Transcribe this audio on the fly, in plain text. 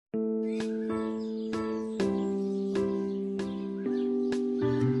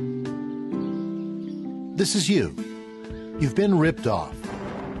This is you. You've been ripped off,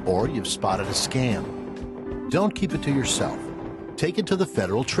 or you've spotted a scam. Don't keep it to yourself. Take it to the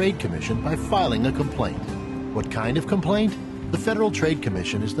Federal Trade Commission by filing a complaint. What kind of complaint? The Federal Trade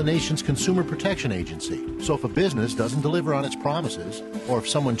Commission is the nation's consumer protection agency. So if a business doesn't deliver on its promises, or if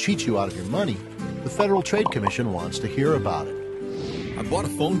someone cheats you out of your money, the Federal Trade Commission wants to hear about it. I bought a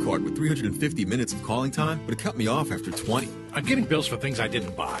phone card with 350 minutes of calling time, but it cut me off after 20. I'm getting bills for things I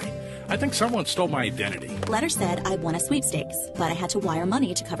didn't buy. I think someone stole my identity. Letter said I won a sweepstakes, but I had to wire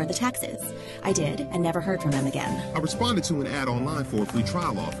money to cover the taxes. I did, and never heard from them again. I responded to an ad online for a free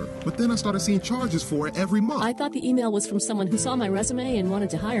trial offer, but then I started seeing charges for it every month. I thought the email was from someone who saw my resume and wanted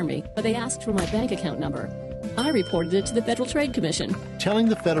to hire me, but they asked for my bank account number. I reported it to the Federal Trade Commission. Telling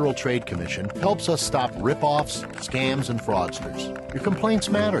the Federal Trade Commission helps us stop rip-offs, scams, and fraudsters. Your complaints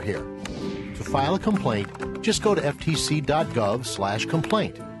matter here. To file a complaint, just go to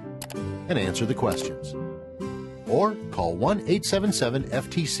ftc.gov/complaint and answer the questions. Or call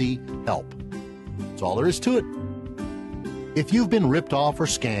 1-877-FTC-HELP. That's all there is to it. If you've been ripped off or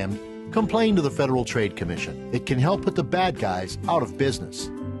scammed, complain to the Federal Trade Commission. It can help put the bad guys out of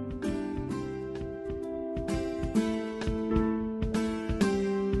business.